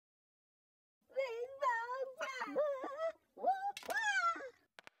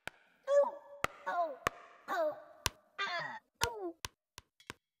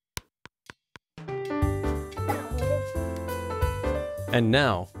And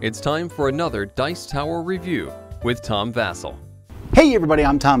now, it's time for another Dice Tower review with Tom Vasel. Hey everybody,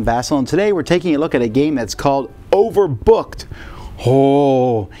 I'm Tom Vasel, and today we're taking a look at a game that's called Overbooked.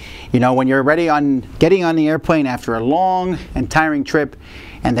 Oh, you know, when you're ready on getting on the airplane after a long and tiring trip,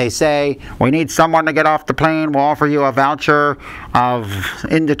 and they say, we need someone to get off the plane, we'll offer you a voucher of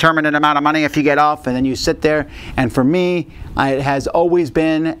indeterminate amount of money if you get off, and then you sit there. And for me, it has always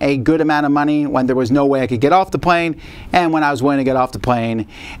been a good amount of money when there was no way I could get off the plane, and when I was willing to get off the plane,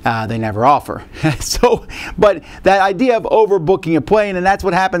 they never offer. But that idea of overbooking a plane, and that's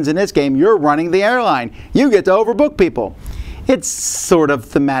what happens in this game, you're running the airline. You get to overbook people. It's sort of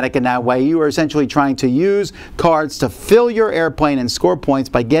thematic in that way. You are essentially trying to use cards to fill your airplane and score points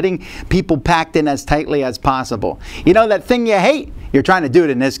by getting people packed in as tightly as possible. You know that thing you hate? You're trying to do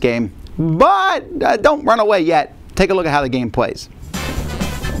it in this game. But don't run away yet. Take a look at how the game plays.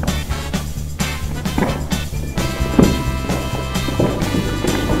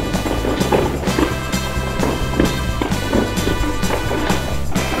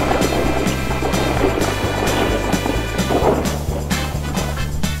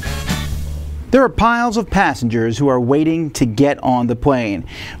 There are piles of passengers who are waiting to get on the plane.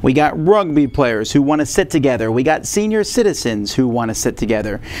 We got rugby players who want to sit together. We got senior citizens who want to sit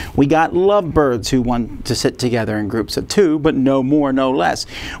together. We got lovebirds who want to sit together in groups of 2, but no more, no less.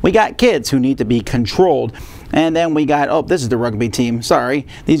 We got kids who need to be controlled. And then we got, oh, this is the rugby team. Sorry,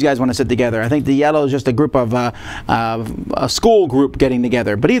 these guys want to sit together. I think the yellow is just a group of a school group getting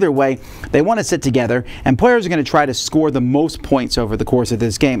together. But either way, they want to sit together, and players are going to try to score the most points over the course of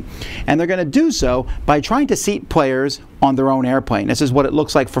this game. And they're going to do so by trying to seat players on their own airplane. This is what it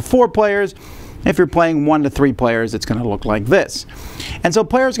looks like for 4 players. If you're playing 1 to 3 players, it's going to look like this. And so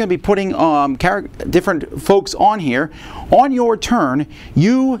players are going to be putting different folks on here. On your turn,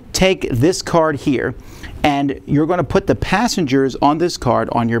 you take this card here, and you're going to put the passengers on this card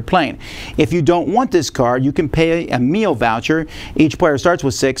on your plane. If you don't want this card, you can pay a meal voucher. Each player starts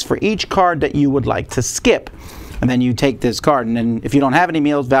with 6 for each card that you would like to skip. And then you take this card, and then if you don't have any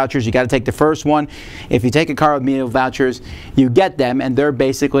meal vouchers, you got to take the first one. If you take a card with meal vouchers, you get them, and they're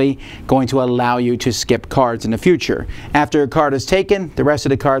basically going to allow you to skip cards in the future. After a card is taken, the rest of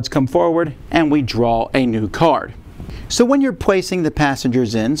the cards come forward, and we draw a new card. So when you're placing the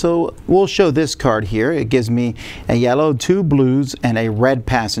passengers in, so we'll show this card here. It gives me a yellow, 2 blues, and a red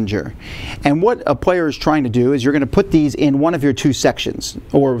passenger. And what a player is trying to do is you're going to put these in one of your 2 sections,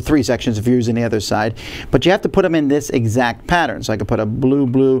 or 3 sections if you're using the other side. But you have to put them in this exact pattern. So I could put a blue,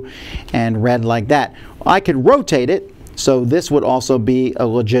 blue, and red like that. I could rotate it, so this would also be a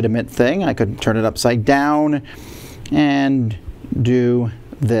legitimate thing. I could turn it upside down and do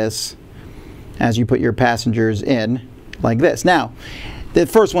this as you put your passengers in. Like this. Now, the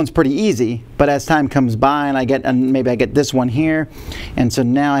first one's pretty easy, but as time comes by and maybe I get this one here, and so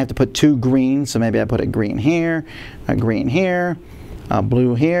now I have to put 2 greens, so maybe I put a green here, a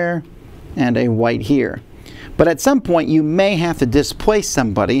blue here, and a white here. But at some point you may have to displace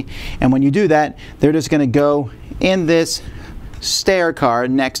somebody, and when you do that, they're just going to go in this stair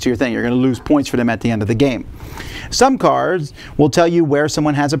card next to your thing. You're going to lose points for them at the end of the game. Some cards will tell you where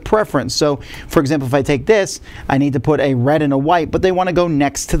someone has a preference. So, for example, if I take this, I need to put a red and a white, but they want to go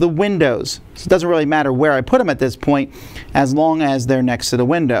next to the windows. So it doesn't really matter where I put them at this point, as long as they're next to the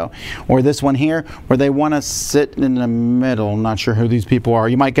window. Or this one here, where they want to sit in the middle. I'm not sure who these people are.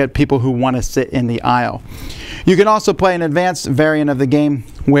 You might get people who want to sit in the aisle. You can also play an advanced variant of the game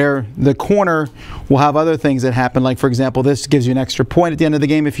where the corner will have other things that happen. Like, for example, this gives you an extra point at the end of the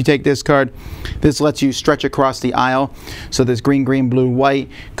game if you take this card. This lets you stretch across the aisle. So this green, green, blue, white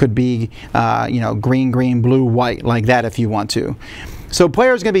could be, you know, green, green, blue, white, like that if you want to. So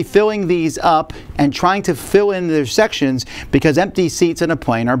players are going to be filling these up and trying to fill in their sections because empty seats in a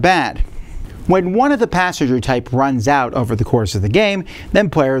plane are bad. When one of the passenger type runs out over the course of the game, then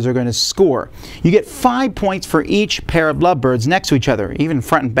players are going to score. You get 5 points for each pair of lovebirds next to each other, even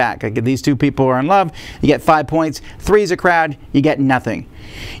front and back. Like if these 2 people are in love, you get 5 points. 3 is a crowd, you get nothing.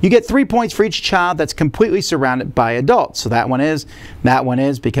 You get 3 points for each child that's completely surrounded by adults. So that one is,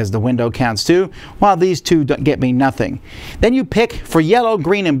 because the window counts 2, while these 2 don't get me nothing. Then you pick for yellow,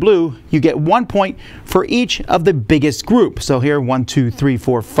 green, and blue, you get 1 point for each of the biggest group. So here, 1, 2, 3,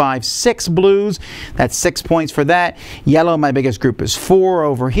 4, 5, 6 blues. That's 6 points for that. Yellow, my biggest group, is 4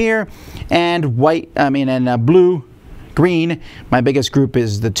 over here. And blue, green, my biggest group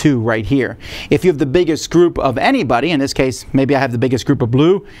is the 2 right here. If you have the biggest group of anybody, in this case, maybe I have the biggest group of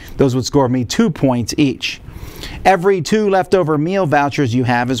blue, those would score me 2 points each. Every 2 leftover meal vouchers you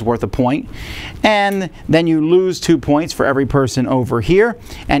have is worth a point, and then you lose 2 points for every person over here,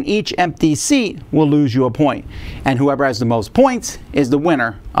 and each empty seat will lose you a point, and whoever has the most points is the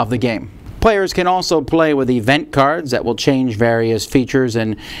winner of the game. Players can also play with event cards that will change various features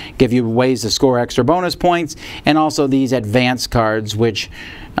and give you ways to score extra bonus points, and also these advanced cards, which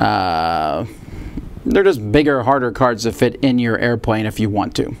they're just bigger, harder cards to fit in your airplane if you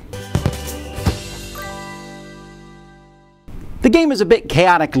want to. The game is a bit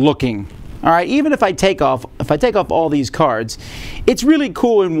chaotic looking. All right, even if I take off all these cards, it's really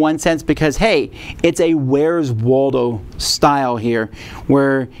cool in one sense because, hey, it's a Where's Waldo style here,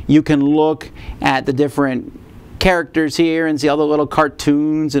 where you can look at the different characters here and see all the little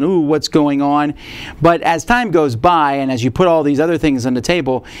cartoons and, ooh, what's going on. But as time goes by and as you put all these other things on the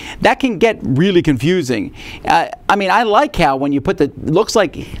table, that can get really confusing. I mean, I like how when you put looks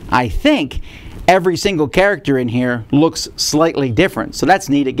like, I think, every single character in here looks slightly different. So that's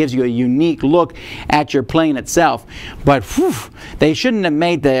neat. It gives you a unique look at your plane itself. But whew, they shouldn't have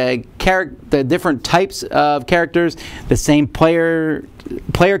made the different types of characters the same player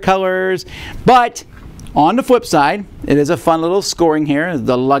colors. But on the flip side, it is a fun little scoring here,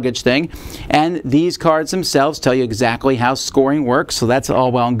 the luggage thing. And these cards themselves tell you exactly how scoring works, so that's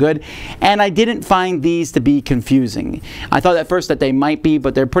all well and good. And I didn't find these to be confusing. I thought at first that they might be,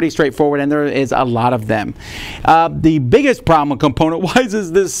 but they're pretty straightforward, and there is a lot of them. The biggest problem component-wise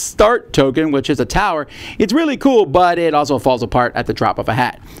is this start token, which is a tower. It's really cool, but it also falls apart at the drop of a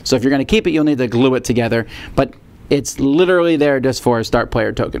hat. So if you're going to keep it, you'll need to glue it together. But it's literally there just for a start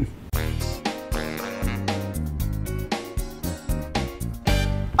player token.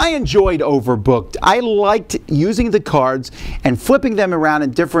 I enjoyed Overbooked. I liked using the cards and flipping them around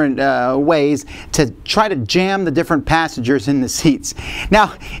in different ways to try to jam the different passengers in the seats.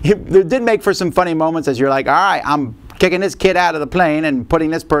 Now, it did make for some funny moments as you're like, all right, I'm kicking this kid out of the plane and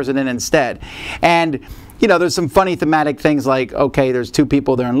putting this person in instead. And you know, there's some funny thematic things like, okay, there's 2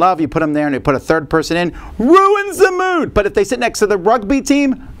 people, they're in love, you put them there and they put a 3rd person in, ruins the mood. But if they sit next to the rugby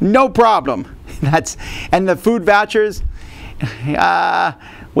team, no problem. And the food vouchers,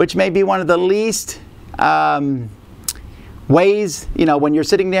 which may be one of the least ways, you know, when you're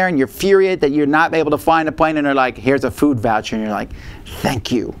sitting there and you're furious that you're not able to find a plane and they're like, here's a food voucher, and you're like,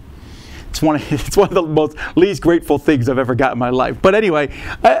 thank you. It's one of the most least grateful things I've ever got in my life. But anyway,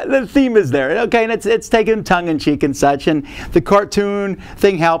 the theme is there, okay, and it's taken tongue-in-cheek and such, and the cartoon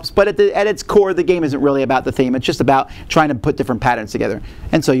thing helps, but at its core, the game isn't really about the theme. It's just about trying to put different patterns together.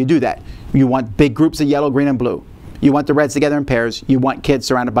 And so you do that. You want big groups of yellow, green, and blue. You want the reds together in pairs. You want kids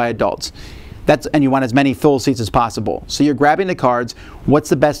surrounded by adults. And you want as many full seats as possible. So you're grabbing the cards. What's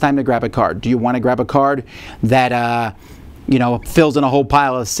the best time to grab a card? Do you want to grab a card that you know, fills in a whole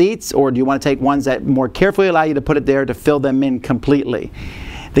pile of seats, or do you want to take ones that more carefully allow you to put it there to fill them in completely?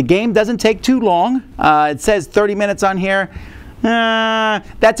 The game doesn't take too long. It says 30 minutes on here.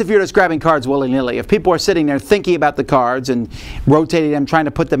 That's if you're just grabbing cards willy-nilly. If people are sitting there thinking about the cards and rotating them, trying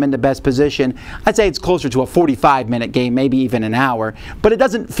to put them in the best position, I'd say it's closer to a 45-minute game, maybe even an hour, but it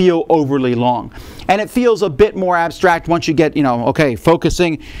doesn't feel overly long. And it feels a bit more abstract once you get, you know, okay,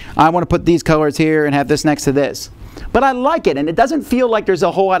 focusing, I want to put these colors here and have this next to this. But I like it, and it doesn't feel like there's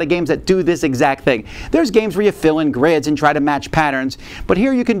a whole lot of games that do this exact thing. There's games where you fill in grids and try to match patterns, but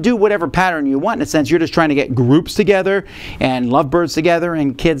here you can do whatever pattern you want. In a sense, you're just trying to get groups together and lovebirds together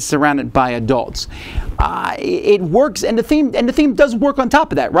and kids surrounded by adults. It works, and the theme does work on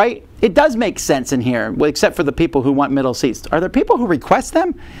top of that, right? It does make sense in here, well, except for the people who want middle seats. Are there people who request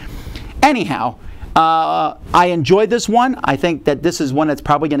them? Anyhow, I enjoyed this one. I think that this is one that's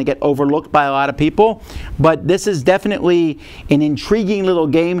probably going to get overlooked by a lot of people, but this is definitely an intriguing little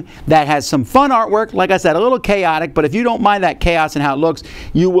game that has some fun artwork. Like I said, a little chaotic, but if you don't mind that chaos and how it looks,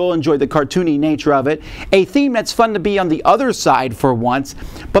 you will enjoy the cartoony nature of it. A theme that's fun to be on the other side for once,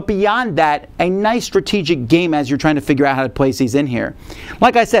 but beyond that, a nice strategic game as you're trying to figure out how to place these in here.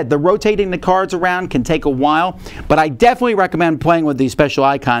 Like I said, the rotating the cards around can take a while, but I definitely recommend playing with these special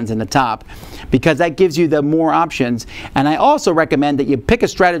icons in the top, because that gives you the more options. And I also recommend that you pick a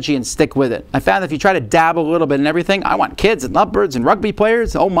strategy and stick with it. I found that if you try to dabble a little bit in everything, I want kids and lovebirds and rugby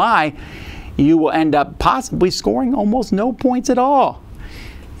players, oh my, you will end up possibly scoring almost no points at all,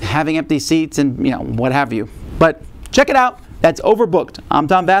 having empty seats and, you know, what have you. But check it out. That's Overbooked. I'm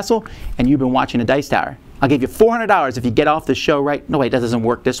Tom Vasel, and you've been watching the Dice Tower. I'll give you $400 if you get off the show right. No, wait, that doesn't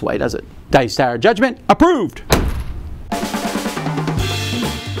work this way, does it? Dice Tower judgment approved.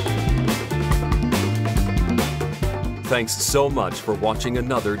 Thanks so much for watching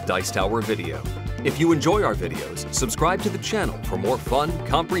another Dice Tower video. If you enjoy our videos, subscribe to the channel for more fun,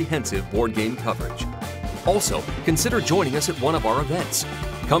 comprehensive board game coverage. Also, consider joining us at one of our events.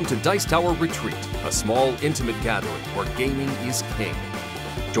 Come to Dice Tower Retreat, a small, intimate gathering where gaming is king.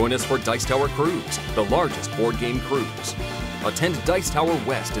 Join us for Dice Tower Cruise, the largest board game cruise. Attend Dice Tower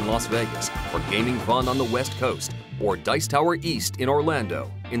West in Las Vegas for gaming fun on the West Coast, or Dice Tower East in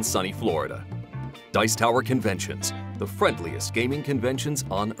Orlando in sunny Florida. Dice Tower Conventions, the friendliest gaming conventions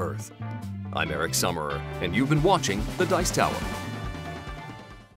on Earth. I'm Eric Summerer, and you've been watching The Dice Tower.